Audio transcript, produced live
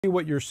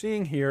What you're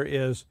seeing here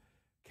is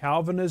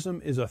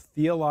Calvinism is a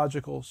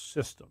theological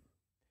system.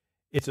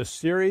 It's a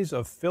series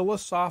of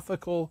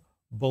philosophical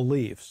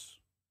beliefs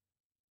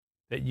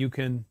that you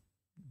can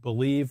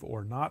believe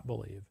or not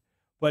believe,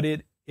 but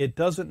it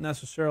doesn't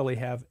necessarily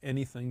have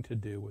anything to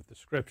do with the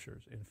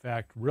Scriptures. In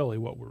fact, really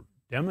what we're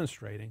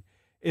demonstrating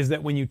is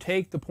that when you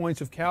take the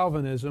points of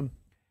Calvinism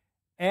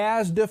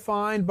as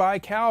defined by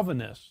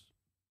Calvinists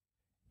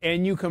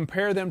and you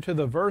compare them to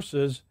the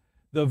verses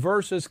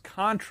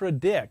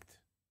contradict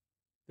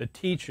the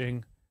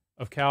teaching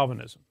of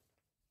Calvinism.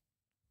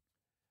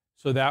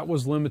 So that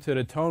was limited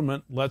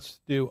atonement. Let's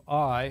do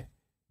I,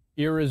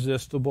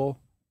 irresistible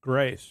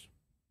grace.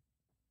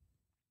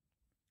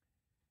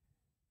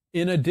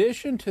 In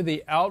addition to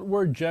the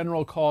outward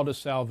general call to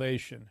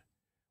salvation,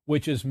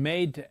 which is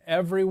made to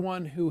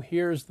everyone who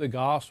hears the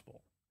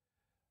gospel,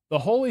 the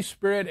Holy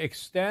Spirit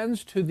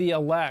extends to the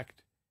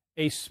elect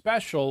a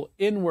special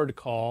inward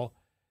call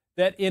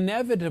that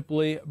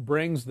inevitably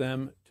brings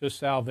them to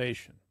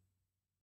salvation.